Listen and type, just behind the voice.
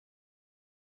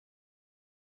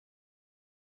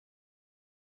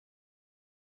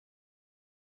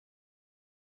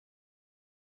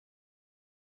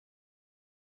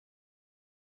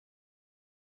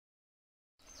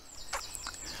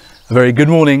A very good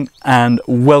morning and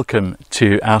welcome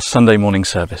to our Sunday morning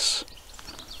service.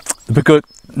 The book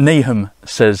of Nahum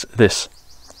says this: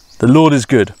 "The Lord is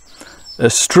good, a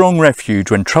strong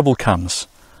refuge when trouble comes.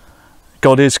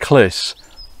 God is close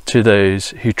to those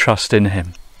who trust in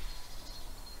him."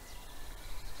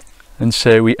 And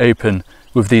so we open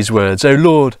with these words: "O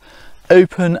Lord,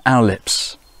 open our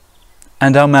lips,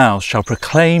 and our mouths shall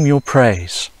proclaim your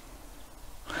praise.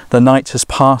 The night has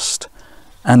passed,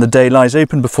 and the day lies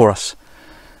open before us.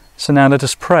 So now let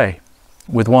us pray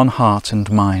with one heart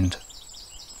and mind.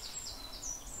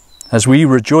 As we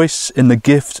rejoice in the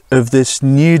gift of this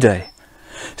new day,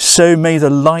 so may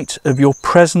the light of your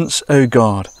presence, O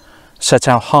God, set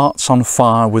our hearts on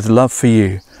fire with love for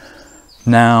you,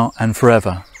 now and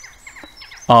forever.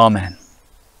 Amen."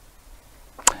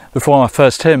 Before our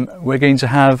first hymn, we're going to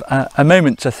have a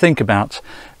moment to think about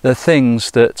the things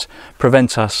that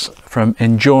prevent us from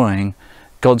enjoying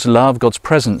God's love, God's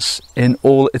presence in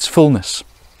all its fullness.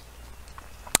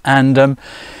 And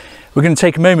we're going to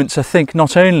take a moment to think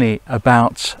not only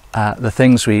about the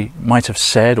things we might have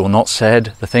said or not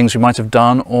said, the things we might have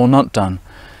done or not done,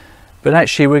 but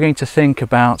actually we're going to think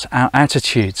about our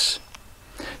attitudes.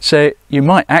 So you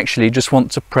might actually just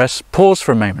want to press pause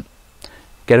for a moment,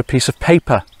 get a piece of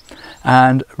paper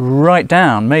and write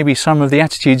down maybe some of the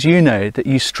attitudes you know that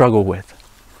you struggle with.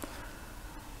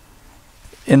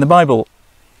 In the Bible,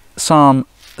 Psalm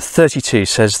 32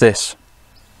 says this: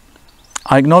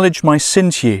 "I acknowledged my sin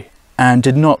to you and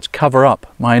did not cover up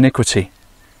my iniquity.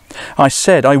 I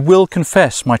said, I will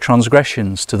confess my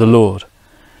transgressions to the Lord,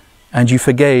 and you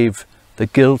forgave the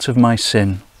guilt of my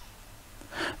sin.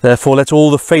 Therefore let all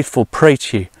the faithful pray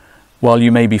to you while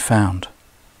you may be found.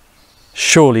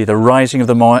 Surely the rising of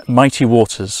the mighty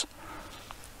waters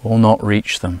will not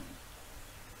reach them."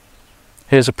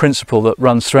 Here's a principle that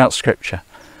runs throughout Scripture,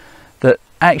 that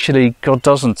actually God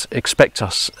doesn't expect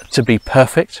us to be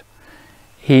perfect.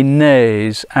 He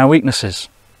knows our weaknesses.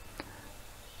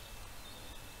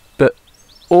 But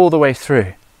all the way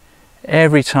through,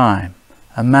 every time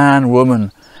a man,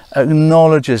 woman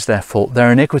acknowledges their fault,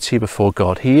 their iniquity before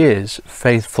God, he is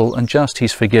faithful and just.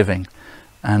 He's forgiving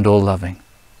and all-loving.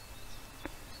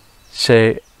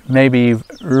 So maybe you've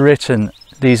written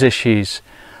these issues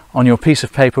on your piece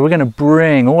of paper. We're going to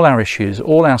bring all our issues,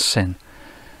 all our sin,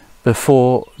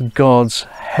 before God's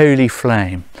holy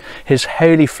flame, his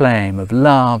holy flame of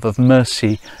love, of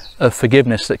mercy, of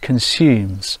forgiveness that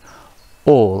consumes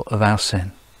all of our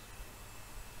sin.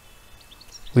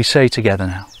 We say together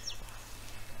now: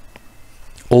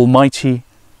 "Almighty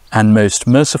and most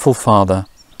merciful Father,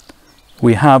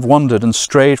 we have wandered and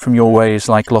strayed from your ways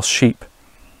like lost sheep.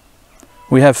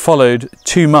 We have followed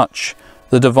too much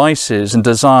the devices and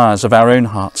desires of our own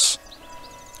hearts.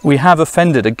 We have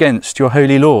offended against your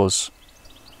holy laws.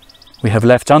 We have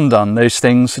left undone those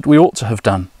things that we ought to have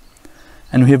done,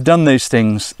 and we have done those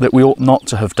things that we ought not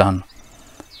to have done,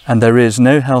 and there is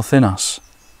no health in us.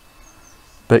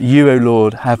 But you, O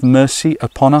Lord, have mercy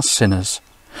upon us sinners.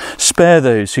 Spare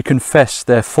those who confess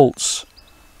their faults.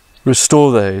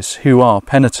 Restore those who are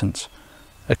penitent,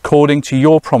 according to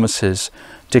your promises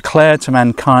declared to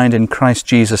mankind in Christ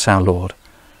Jesus our Lord.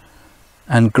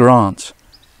 And grant,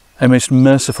 O most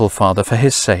merciful Father, for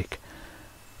his sake,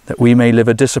 that we may live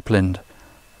a disciplined,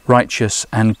 righteous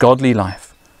and godly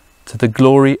life to the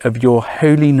glory of your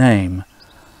holy name.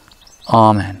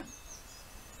 Amen."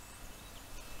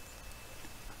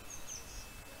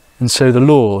 And so the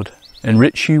Lord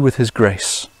enrich you with his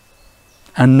grace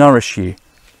and nourish you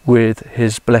with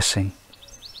his blessing.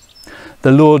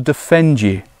 The Lord defend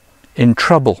you in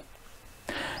trouble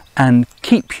and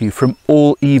keep you from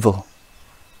all evil.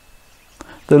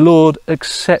 The Lord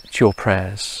accept your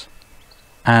prayers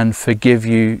and forgive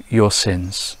you your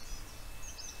sins.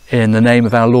 In the name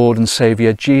of our Lord and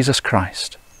Saviour, Jesus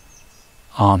Christ.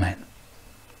 Amen.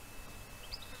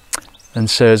 And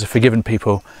so as a forgiven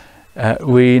people,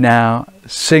 we now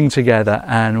sing together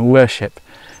and worship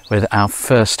with our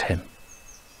first hymn. Amen.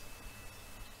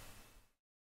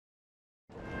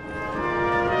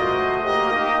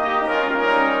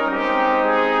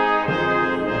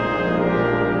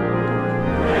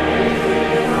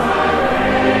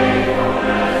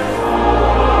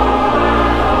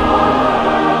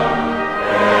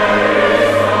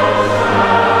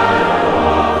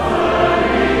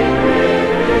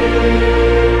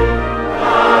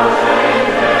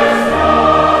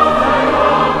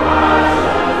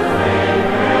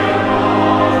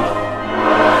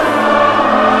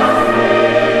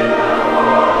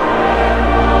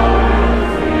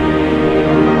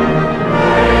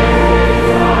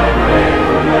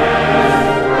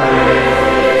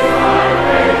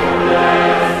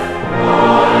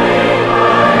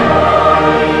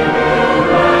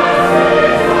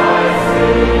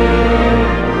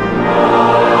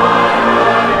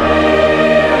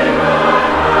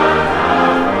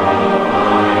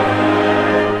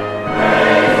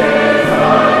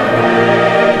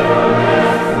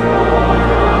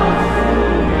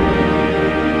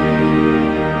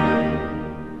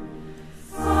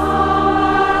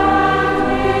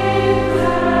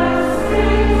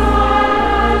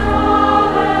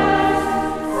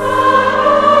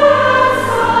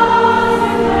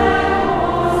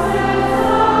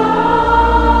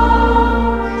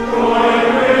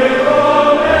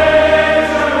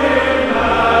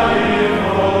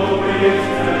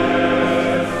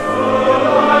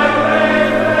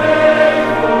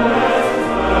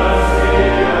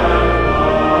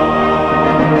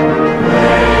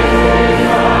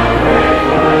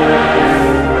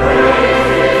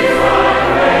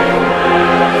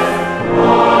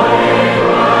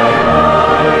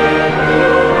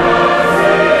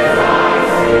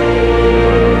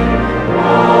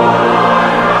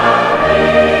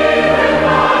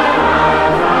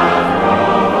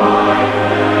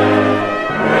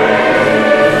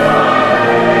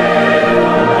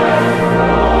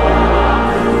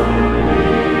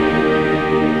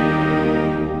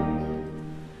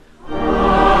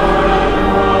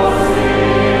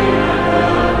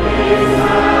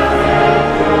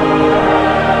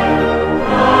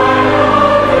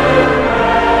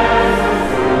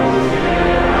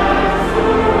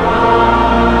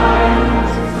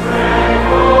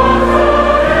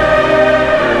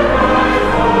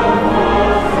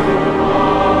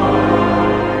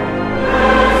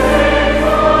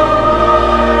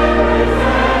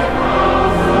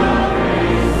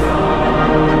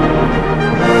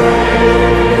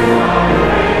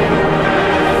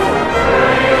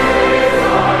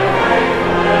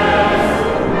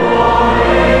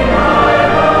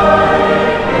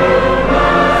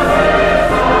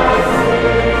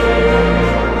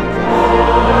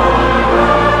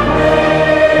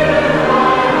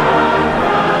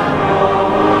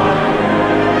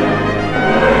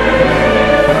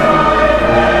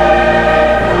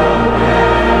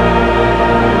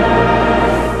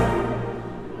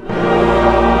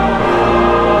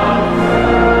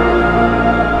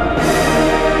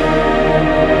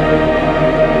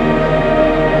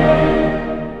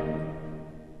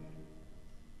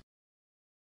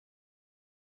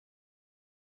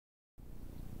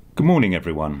 Good morning,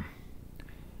 everyone.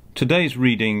 Today's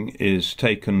reading is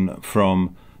taken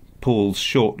from Paul's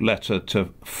short letter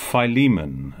to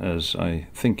Philemon, as I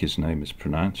think his name is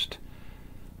pronounced,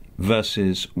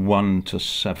 verses 1 to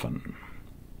 7.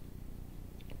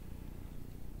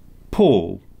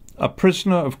 Paul, a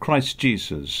prisoner of Christ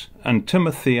Jesus, and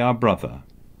Timothy, our brother,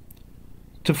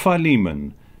 to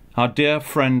Philemon, our dear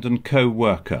friend and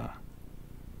co-worker,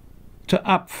 to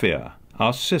Apphia,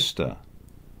 our sister,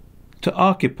 to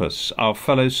Archippus, our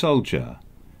fellow soldier,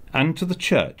 and to the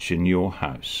church in your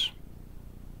house.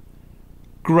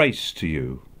 Grace to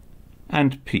you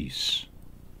and peace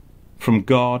from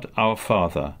God our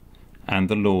Father and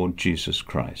the Lord Jesus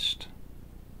Christ.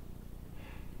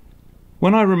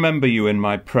 When I remember you in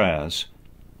my prayers,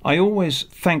 I always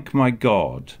thank my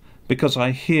God because I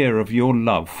hear of your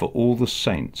love for all the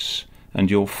saints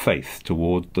and your faith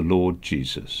toward the Lord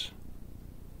Jesus.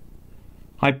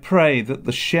 I pray that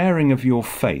the sharing of your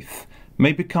faith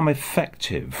may become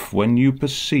effective when you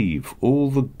perceive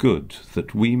all the good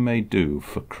that we may do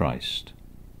for Christ.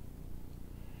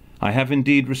 I have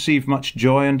indeed received much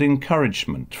joy and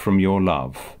encouragement from your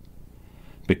love,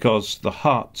 because the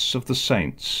hearts of the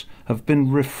saints have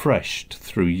been refreshed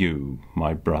through you,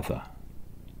 my brother.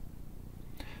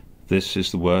 This is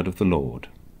the word of the Lord.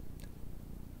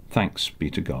 Thanks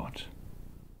be to God.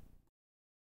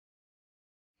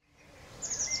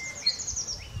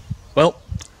 Well,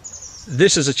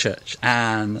 this is a church,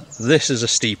 and this is a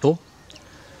steeple.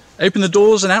 Open the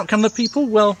doors and out come the people?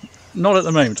 Well, not at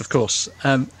the moment, of course.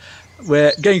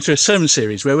 We're going through a sermon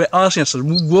series where we're asking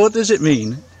ourselves, what does it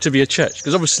mean to be a church?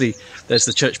 Because obviously there's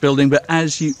the church building, but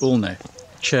as you all know,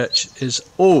 church is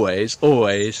always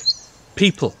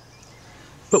people.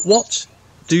 But what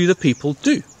do the people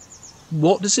do?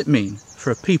 What does it mean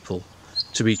for a people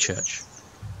to be church?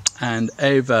 And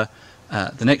over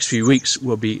the next few weeks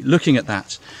we'll be looking at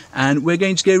that, and we're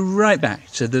going to go right back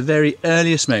to the very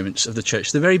earliest moments of the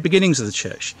church, the very beginnings of the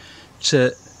church, to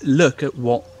look at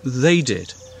what they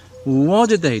did. What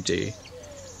did they do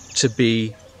to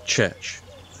be church?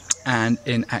 And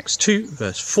in Acts 2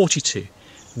 verse 42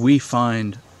 we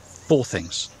find 4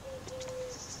 things.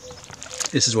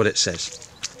 This is what it says.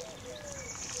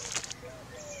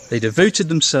 They devoted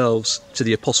themselves to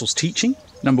the apostles' teaching,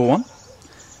 number 1,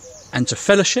 and to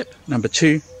fellowship, number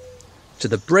 2, to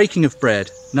the breaking of bread,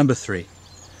 number 3,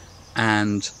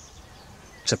 and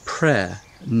to prayer,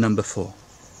 number 4.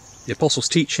 The apostles'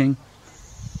 teaching,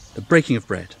 the breaking of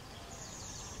bread.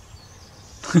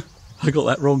 I got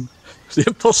that wrong. The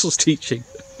apostles' teaching,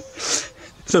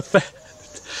 the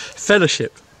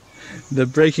fellowship, the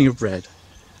breaking of bread,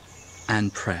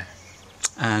 and prayer.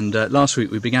 And last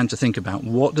week we began to think about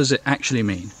what does it actually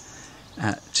mean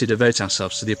to devote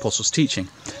ourselves to the apostles' teaching.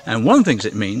 And one of the things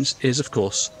it means is, of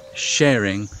course,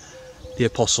 sharing the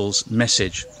apostles'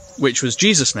 message, which was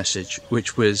Jesus' message,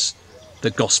 which was the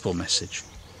gospel message.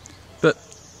 But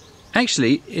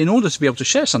actually, in order to be able to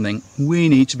share something, we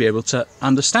need to be able to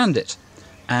understand it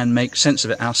and make sense of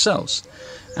it ourselves.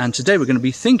 And today we're going to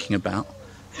be thinking about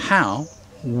how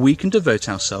we can devote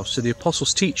ourselves to the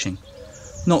apostles' teaching,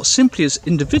 not simply as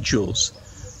individuals,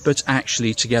 but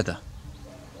actually together.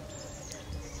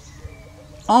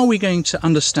 Are we going to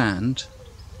understand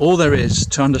all there is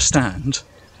to understand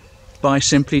by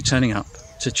simply turning up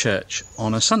to church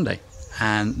on a Sunday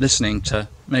and listening to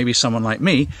maybe someone like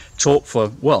me talk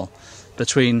for, well,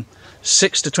 between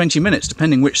 6 to 20 minutes,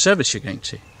 depending which service you're going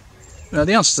to? Well,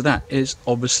 the answer to that is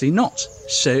obviously not.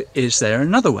 So is there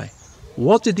another way?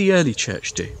 What did the early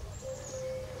church do?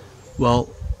 Well,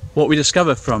 what we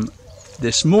discover from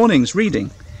this morning's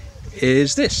reading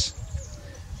is this.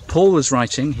 Paul was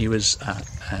writing, he was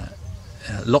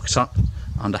locked up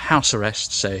under house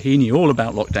arrest, so he knew all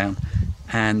about lockdown,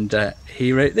 and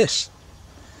he wrote this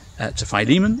to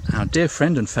Philemon, our dear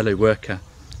friend and fellow worker,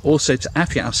 also to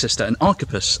Apphia, our sister, and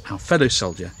Archippus, our fellow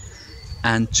soldier,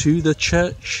 and to the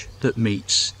church that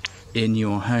meets in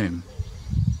your home.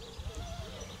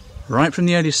 Right from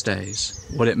the earliest days,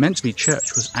 what it meant to be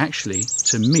church was actually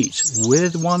to meet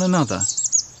with one another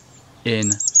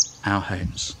in our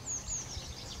homes.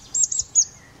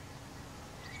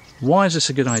 Why is this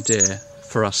a good idea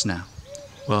for us now?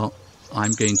 Well,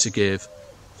 I'm going to give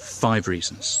 5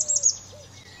 reasons.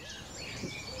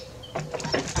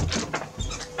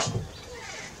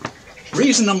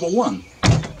 Reason number 1,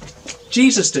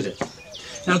 Jesus did it.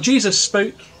 Now, Jesus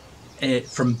spoke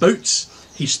from boats,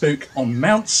 he spoke on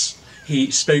mounts,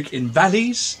 he spoke in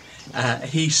valleys,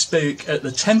 he spoke at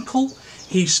the temple,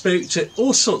 he spoke to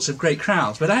all sorts of great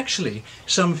crowds, but actually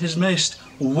some of his most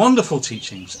wonderful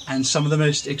teachings and some of the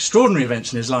most extraordinary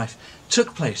events in his life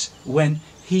took place when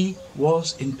he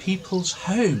was in people's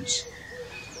homes.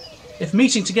 If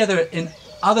meeting together in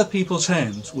other people's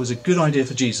homes was a good idea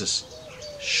for Jesus,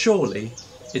 surely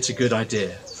it's a good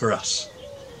idea for us.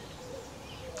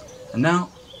 And now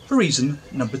for reason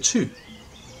number 2.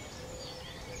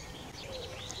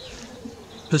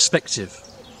 Perspective.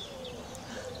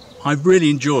 I've really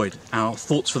enjoyed our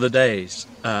Thoughts for the Days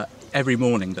every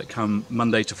morning that come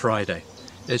Monday to Friday.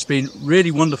 It's been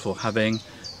really wonderful having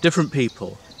different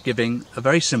people giving a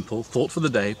very simple thought for the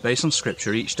day based on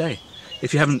scripture each day.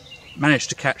 If you haven't managed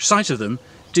to catch sight of them,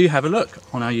 do have a look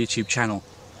on our YouTube channel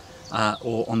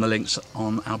or on the links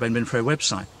on our BenBinFro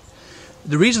website.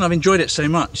 The reason I've enjoyed it so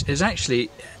much is actually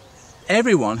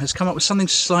everyone has come up with something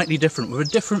slightly different, with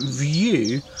a different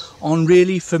view on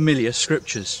really familiar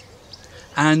scriptures.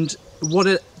 And what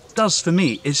it does for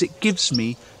me is it gives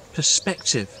me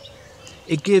perspective.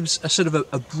 It gives a sort of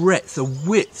a breadth, a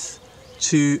width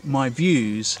to my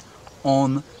views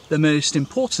on the most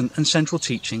important and central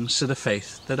teachings to the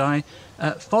faith that I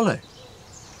follow.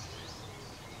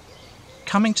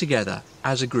 Coming together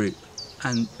as a group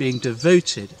and being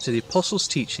devoted to the Apostles'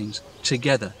 teachings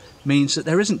together means that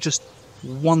there isn't just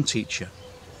one teacher.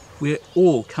 We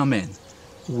all come in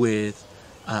with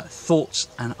thoughts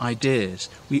and ideas.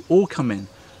 We all come in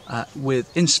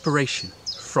with inspiration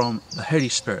from the Holy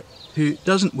Spirit, who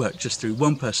doesn't work just through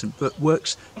one person but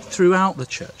works throughout the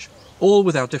church, all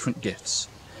with our different gifts.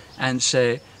 And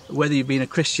so whether you've been a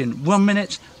Christian 1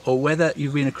 minute or whether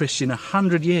you've been a Christian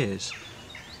 100 years,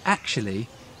 actually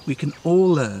we can all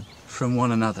learn from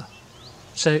one another.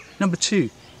 So number 2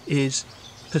 is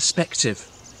perspective.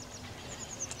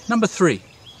 Number 3.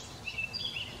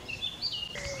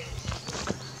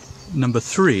 Number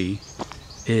 3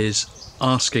 is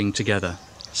asking together,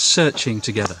 searching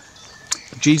together.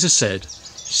 Jesus said,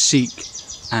 "Seek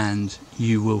and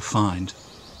you will find."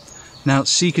 Now,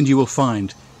 seek and you will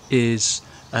find is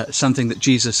something that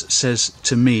Jesus says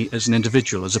to me as an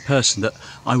individual, as a person, that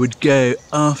I would go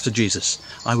after Jesus.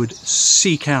 I would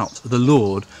seek out the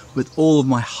Lord with all of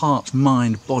my heart,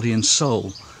 mind, body and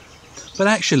soul. But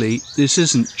actually, this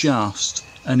isn't just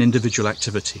an individual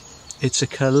activity. It's a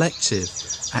collective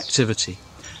activity.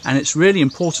 And it's really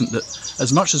important that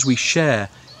as much as we share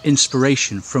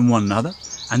inspiration from one another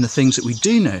and the things that we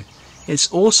do know, it's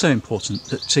also important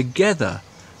that together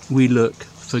we look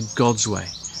for God's way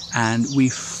and we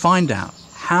find out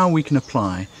how we can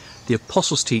apply the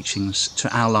Apostles' teachings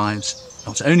to our lives,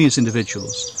 not only as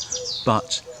individuals,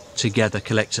 but together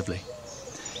collectively.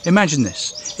 Imagine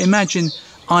this. Imagine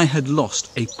I had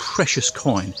lost a precious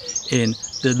coin in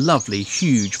the lovely,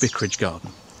 huge vicarage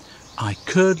garden. I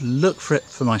could look for it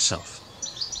for myself,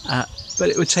 but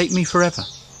it would take me forever.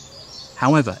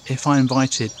 However, if I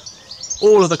invited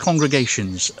all of the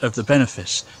congregations of the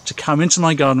benefice to come into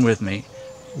my garden with me,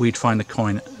 we'd find the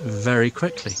coin very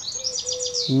quickly.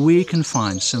 We can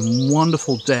find some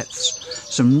wonderful depths,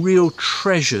 some real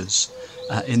treasures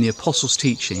in the Apostles'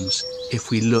 teachings if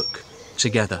we look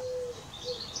together.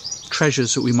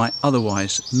 Treasures that we might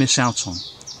otherwise miss out on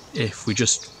if we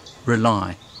just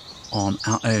rely on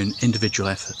our own individual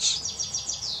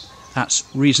efforts. That's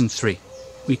reason 3.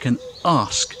 We can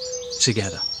ask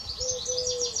together.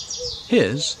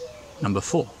 Here's number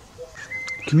 4.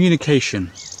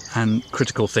 Communication and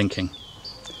critical thinking.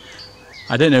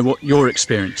 I don't know what your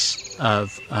experience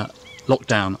of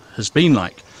lockdown has been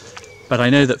like, but I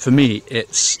know that for me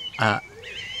it's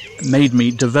made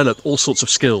me develop all sorts of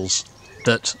skills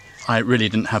that I really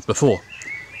didn't have before.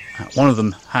 One of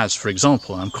them has, for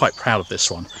example, and I'm quite proud of this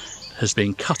one, has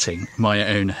been cutting my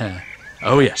own hair.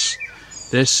 Oh yes,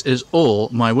 this is all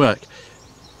my work.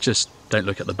 Just don't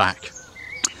look at the back.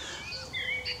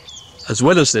 As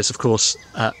well as this, of course,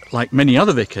 like many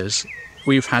other vicars,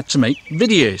 we've had to make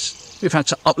videos. We've had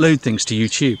to upload things to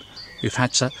YouTube. We've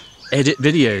had to edit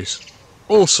videos,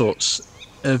 all sorts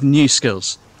of new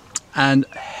skills. And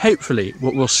hopefully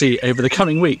what we'll see over the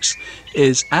coming weeks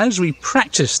is as we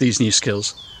practice these new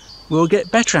skills, we'll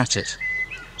get better at it.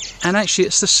 And actually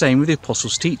it's the same with the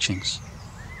Apostles' teachings.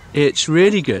 It's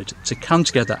really good to come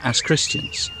together as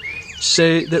Christians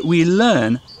so that we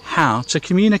learn how to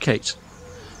communicate,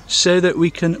 so that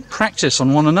we can practice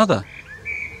on one another,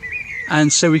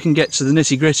 and so we can get to the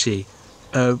nitty-gritty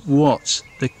of what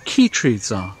the key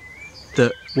truths are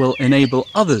that will enable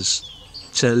others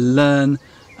to learn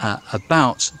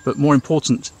about, but more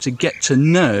important, to get to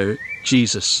know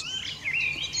Jesus.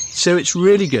 So it's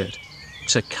really good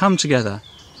to come together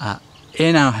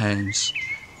in our homes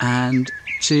and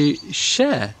to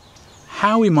share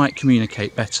how we might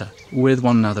communicate better with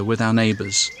one another, with our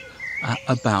neighbours,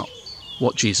 about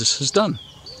what Jesus has done.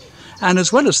 And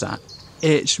as well as that,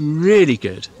 it's really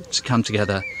good to come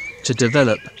together to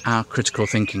develop our critical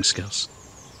thinking skills.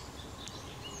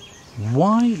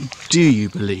 Why do you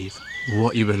believe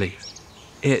what you believe?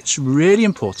 It's really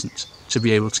important to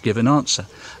be able to give an answer,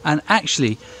 and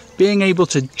actually being able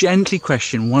to gently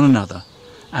question one another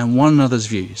and one another's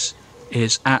views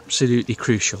is absolutely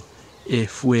crucial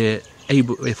if we're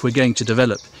going to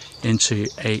develop into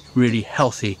a really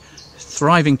healthy,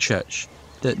 thriving church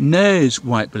that knows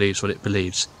why it believes what it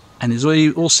believes and is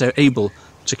also able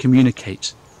to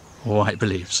communicate why it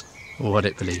believes what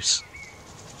it believes.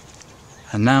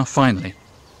 And now finally,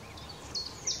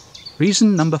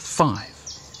 reason number 5.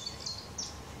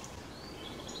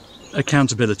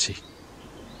 Accountability.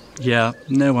 Yeah,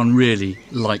 no one really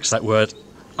likes that word.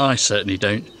 I certainly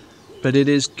don't. But it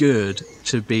is good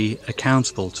to be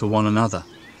accountable to one another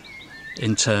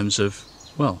in terms of,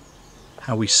 well,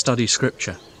 how we study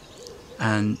Scripture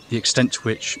and the extent to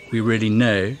which we really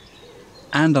know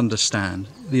and understand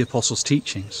the Apostles'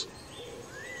 teachings.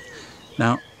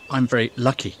 Now, I'm very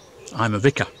lucky. I'm a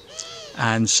vicar,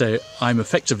 and so I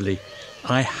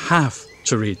have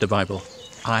to read the Bible.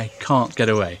 I can't get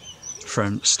away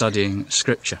from studying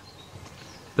Scripture.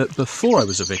 But before I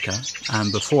was a vicar,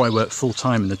 and before I worked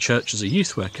full-time in the church as a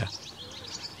youth worker,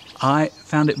 I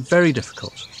found it very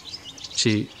difficult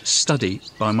to study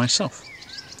by myself.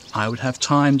 I would have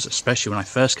times, especially when I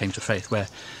first came to faith, where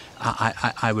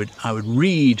I would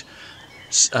read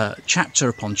chapter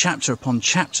upon chapter upon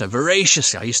chapter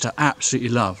voraciously. I used to absolutely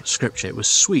love Scripture. It was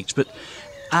sweet. But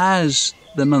as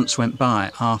the months went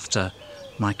by after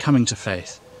my coming to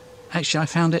faith, actually I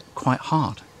found it quite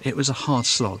hard. It was a hard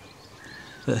slog.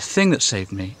 The thing that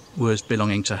saved me was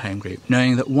belonging to a home group,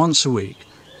 knowing that once a week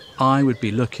I would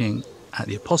be looking at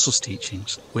the Apostles'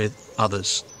 teachings with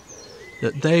others,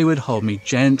 that they would hold me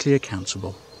gently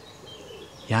accountable.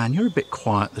 Jan, you're a bit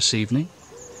quiet this evening.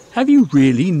 Have you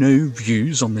really no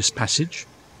views on this passage?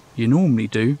 You normally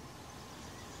do,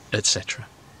 etc.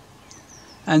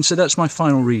 And so that's my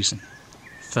final reason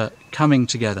for coming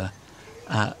together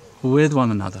with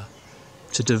one another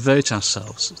to devote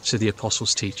ourselves to the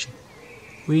Apostles' teaching.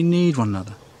 We need one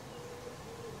another.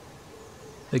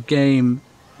 The game,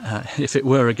 if it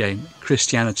were a game,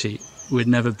 Christianity would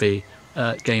never be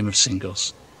a game of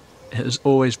singles. It has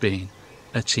always been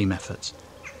a team effort.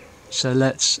 So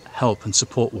let's help and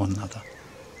support one another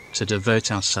to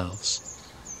devote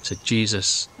ourselves to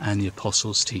Jesus and the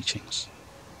Apostles' teachings.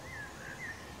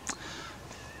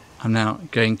 I'm now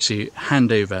going to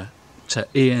hand over to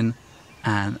Ian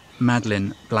and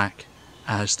Madeline Black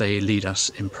as they lead us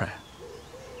in prayer.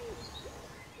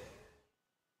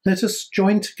 Let us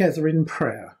join together in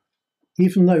prayer,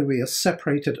 even though we are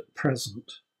separated at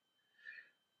present.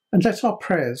 And let our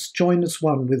prayers join as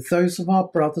one with those of our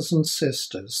brothers and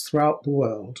sisters throughout the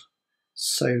world.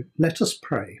 So let us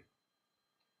pray.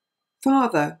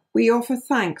 Father, we offer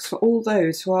thanks for all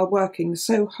those who are working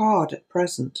so hard at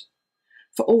present,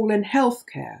 for all in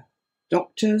healthcare,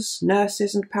 doctors,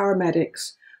 nurses and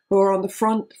paramedics who are on the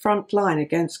front line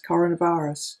against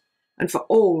coronavirus, and for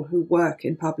all who work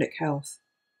in public health.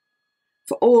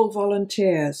 For all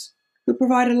volunteers who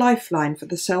provide a lifeline for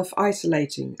the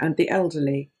self-isolating and the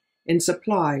elderly in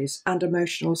supplies and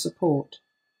emotional support.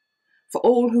 For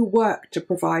all who work to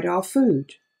provide our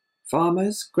food,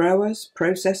 farmers, growers,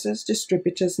 processors,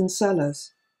 distributors and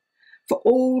sellers. For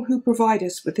all who provide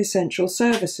us with essential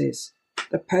services,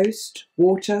 the post,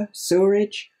 water,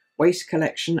 sewerage, waste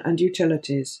collection and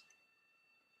utilities.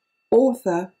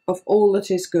 Author of all that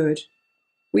is good,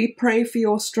 we pray for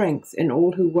your strength in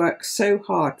all who work so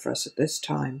hard for us at this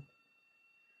time.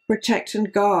 Protect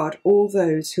and guard all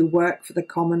those who work for the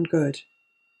common good.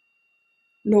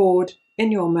 Lord,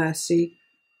 in your mercy,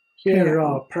 hear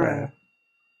our prayer.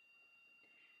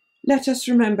 Let us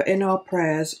remember in our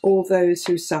prayers all those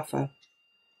who suffer,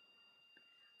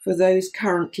 for those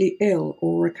currently ill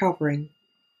or recovering,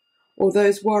 or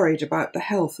those worried about the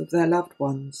health of their loved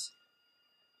ones,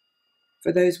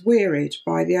 for those wearied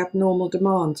by the abnormal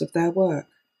demands of their work,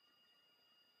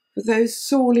 for those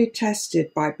sorely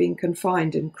tested by being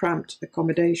confined in cramped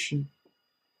accommodation,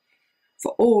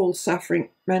 for all suffering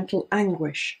mental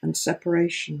anguish and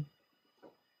separation,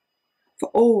 for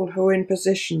all who are in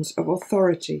positions of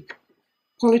authority,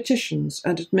 politicians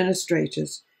and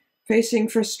administrators facing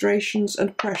frustrations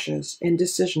and pressures in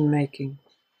decision-making.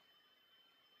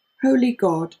 Holy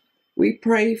God, we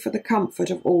pray for the comfort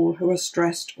of all who are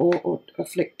stressed or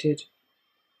afflicted.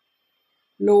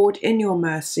 Lord, in your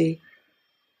mercy,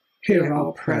 hear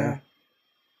our prayer.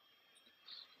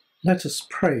 Let us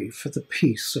pray for the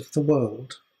peace of the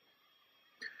world.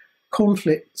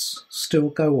 Conflicts still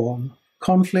go on,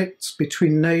 conflicts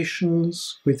between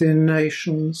nations, within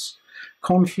nations,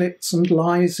 conflicts and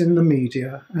lies in the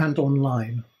media and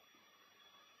online.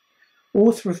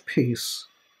 Author of peace,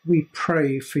 we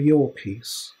pray for your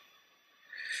peace.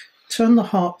 Turn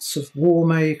the hearts of war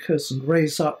makers and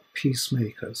raise up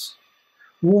peacemakers.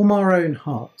 Warm our own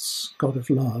hearts, God of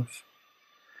love.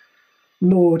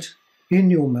 Lord, in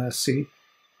your mercy,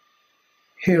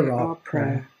 hear our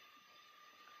prayer.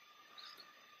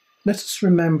 Let us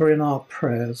remember in our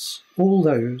prayers all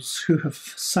those who have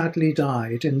sadly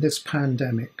died in this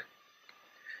pandemic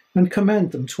and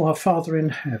commend them to our Father in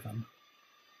heaven.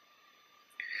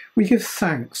 We give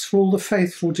thanks for all the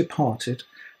faithful departed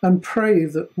and pray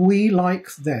that we,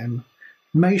 like them,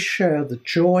 may share the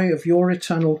joy of your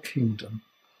eternal kingdom.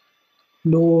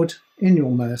 Lord, in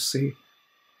your mercy,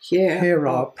 hear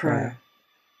our prayer.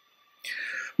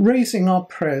 Raising our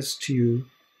prayers to you,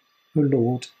 O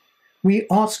Lord, we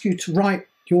ask you to write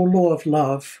your law of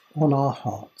love on our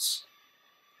hearts.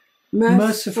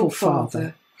 Merciful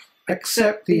Father,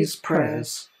 accept these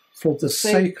prayers for the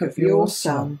sake of your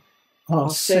Son, our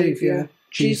Saviour,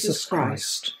 Jesus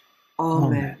Christ.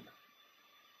 Amen.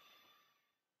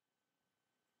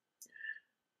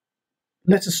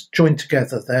 Let us join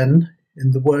together then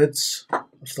in the words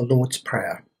of the Lord's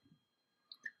Prayer.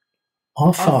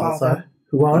 Our Father,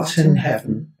 who art in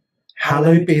heaven,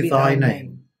 hallowed be thy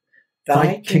name.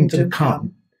 Thy kingdom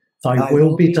come, thy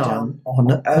will be done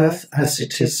on earth as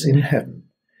it is in heaven.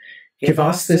 Give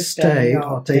us this day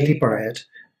our daily bread,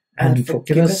 and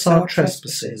forgive us our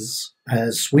trespasses,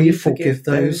 as we forgive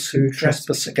those who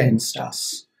trespass against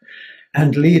us.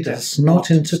 And lead us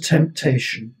not into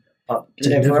temptation, but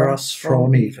deliver us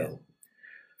from evil.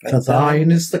 For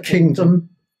thine is the kingdom,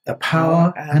 the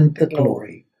power, and the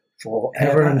glory, for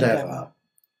ever and ever.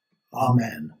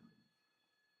 Amen.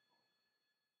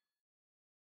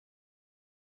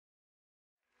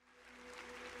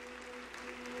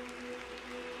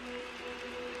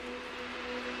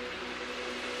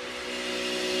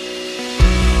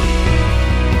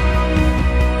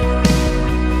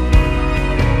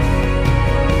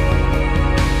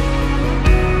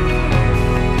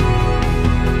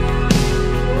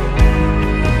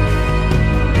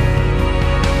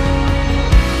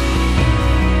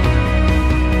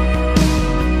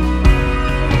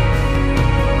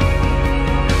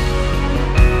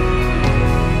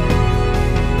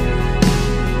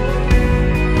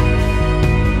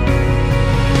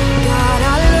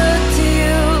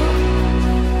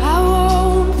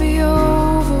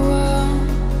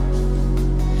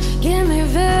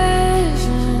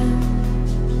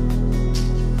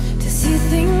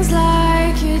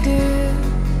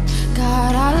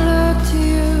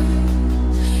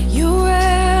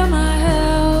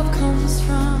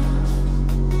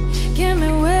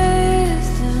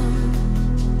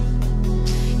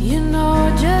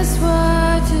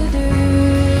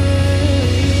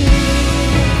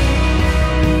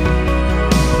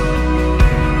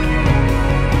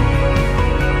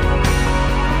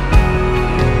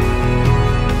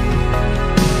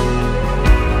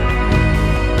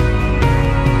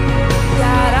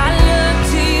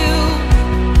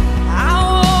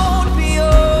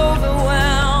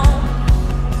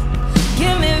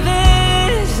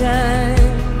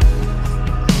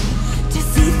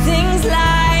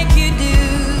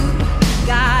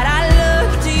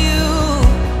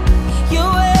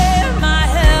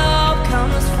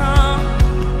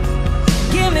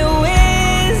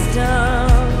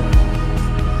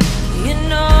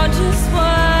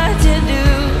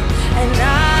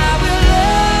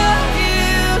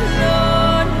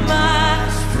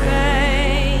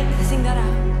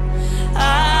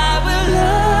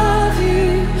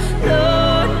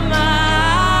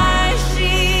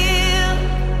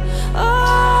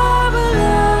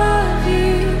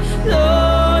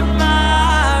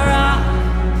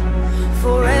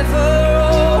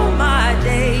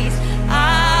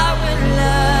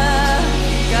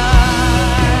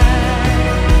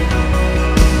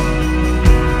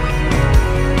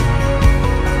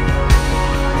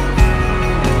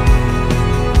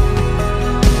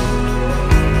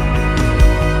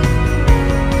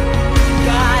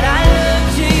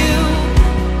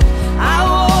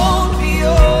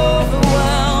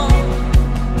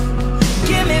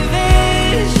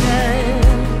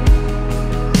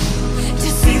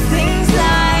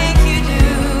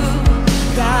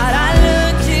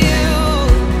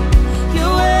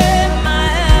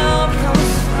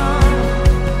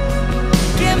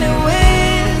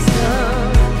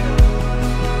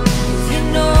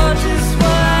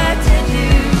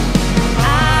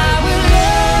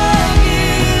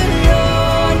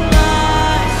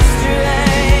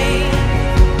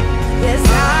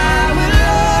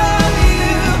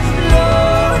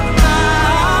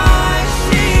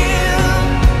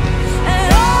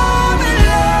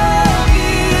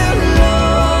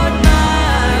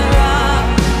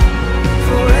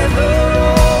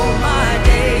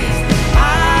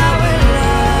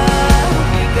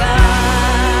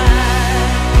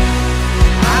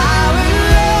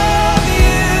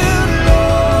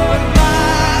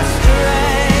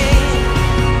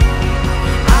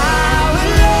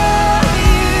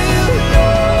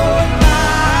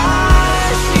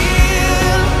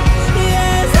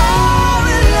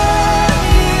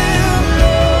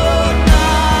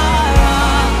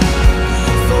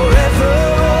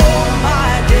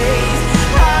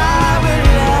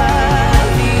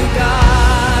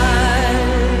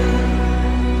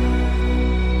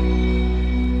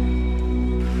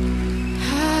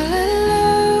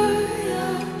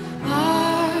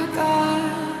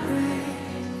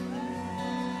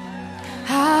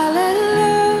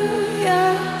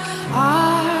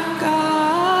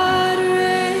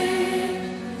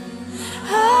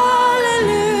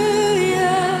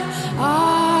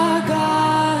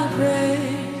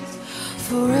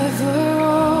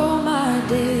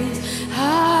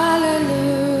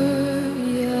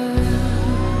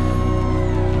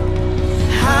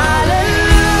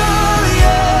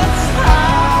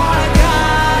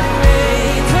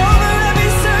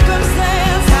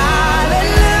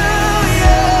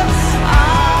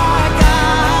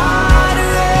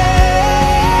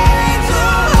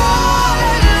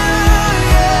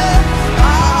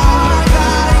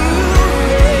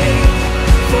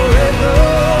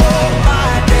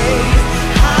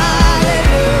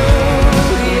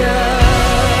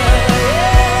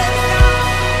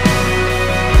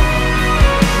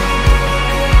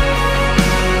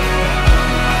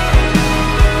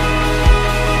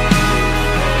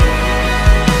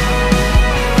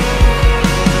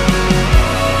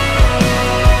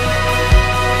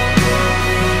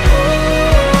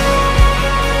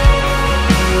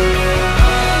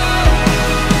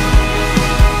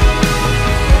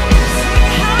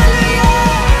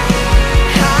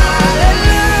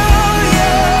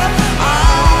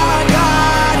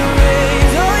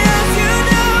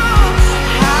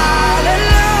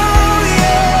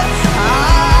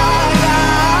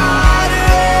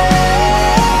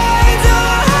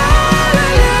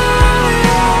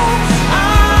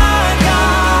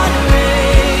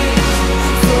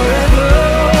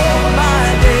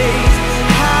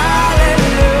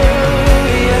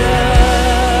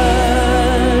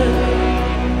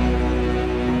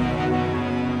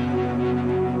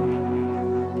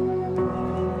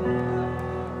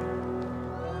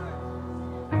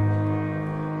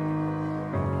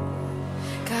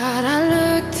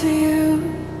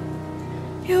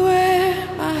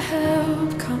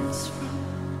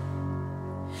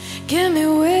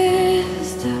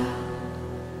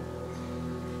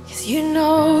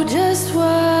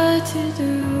 to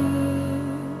do.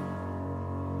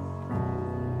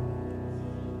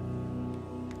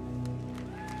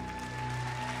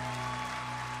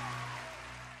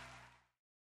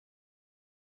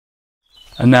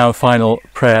 And now a final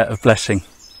prayer of blessing.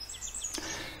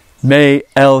 May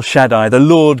El Shaddai, the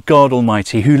Lord God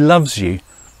Almighty, who loves you,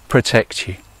 protect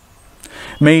you.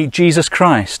 May Jesus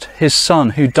Christ, his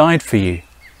Son, who died for you,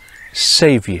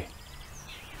 save you.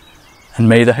 And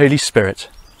may the Holy Spirit,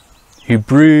 who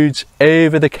broods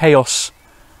over the chaos,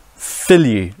 fill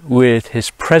you with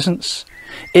his presence,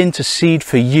 intercede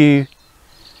for you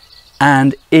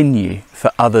and in you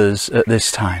for others at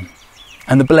this time.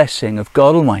 And the blessing of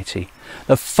God Almighty,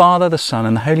 the Father, the Son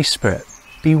and the Holy Spirit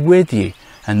be with you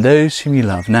and those whom you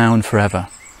love now and forever.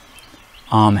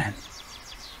 Amen.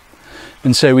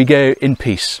 And so we go in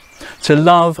peace to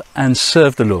love and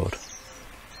serve the Lord.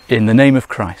 In the name of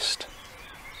Christ.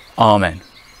 Amen.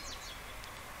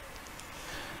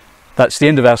 That's the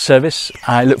end of our service.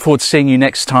 I look forward to seeing you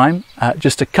next time.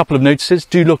 Just a couple of notices.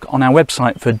 Do look on our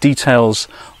website for details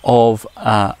of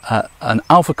an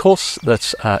Alpha course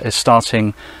that is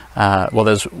starting. Well,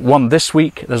 there's one this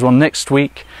week, there's one next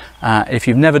week. If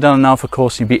you've never done an Alpha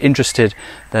course, you'd be interested,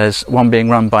 there's one being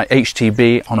run by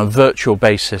HTB on a virtual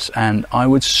basis, and I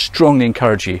would strongly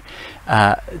encourage you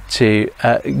to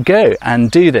go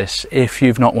and do this if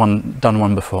you've not done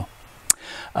one before.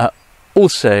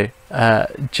 Also,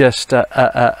 just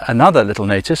another little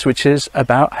notice, which is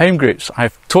about home groups.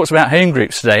 I've talked about home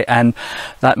groups today, and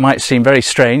that might seem very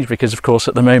strange because, of course,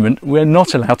 at the moment we're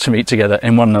not allowed to meet together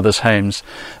in one another's homes.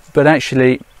 But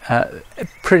actually,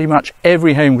 pretty much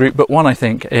every home group but one, I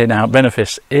think, in our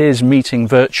benefice is meeting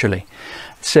virtually.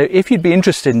 So if you'd be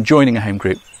interested in joining a home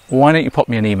group, why don't you pop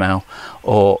me an email,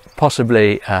 or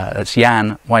possibly that's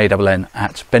Jan, Y-A-N-N,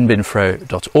 at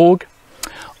benbinfro.org.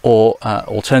 Or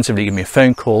alternatively give me a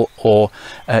phone call, or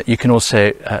you can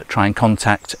also try and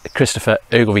contact Christopher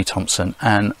Ogilvie Thompson,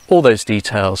 and all those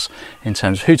details in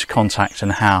terms of who to contact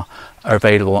and how are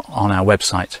available on our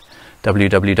website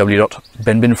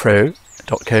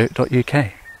www.benbinfro.co.uk.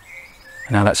 And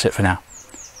now that's it for now.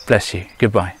 Bless you.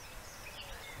 Goodbye.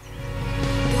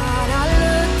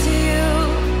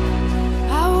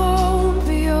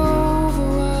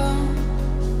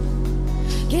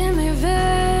 Give me very